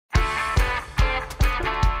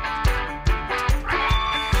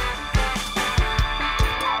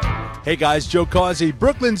Hey guys, Joe Causey,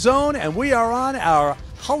 Brooklyn Zone, and we are on our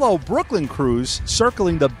Hello Brooklyn cruise,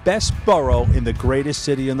 circling the best borough in the greatest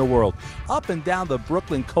city in the world. Up and down the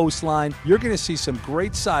Brooklyn coastline, you're going to see some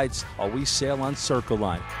great sights while we sail on Circle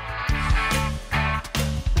Line.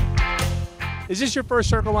 Is this your first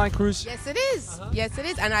Circle Line cruise? Yes, it is. Yes, it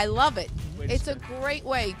is, and I love it. It's a great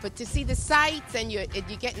way, but to see the sights and you're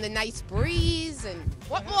getting the nice breeze, and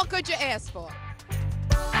what more could you ask for?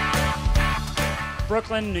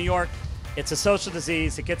 Brooklyn, New York, it's a social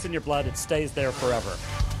disease. It gets in your blood. It stays there forever.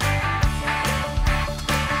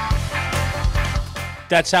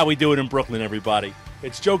 That's how we do it in Brooklyn, everybody.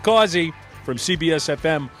 It's Joe Causey from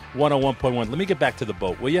CBSFM 101.1. Let me get back to the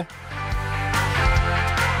boat, will you?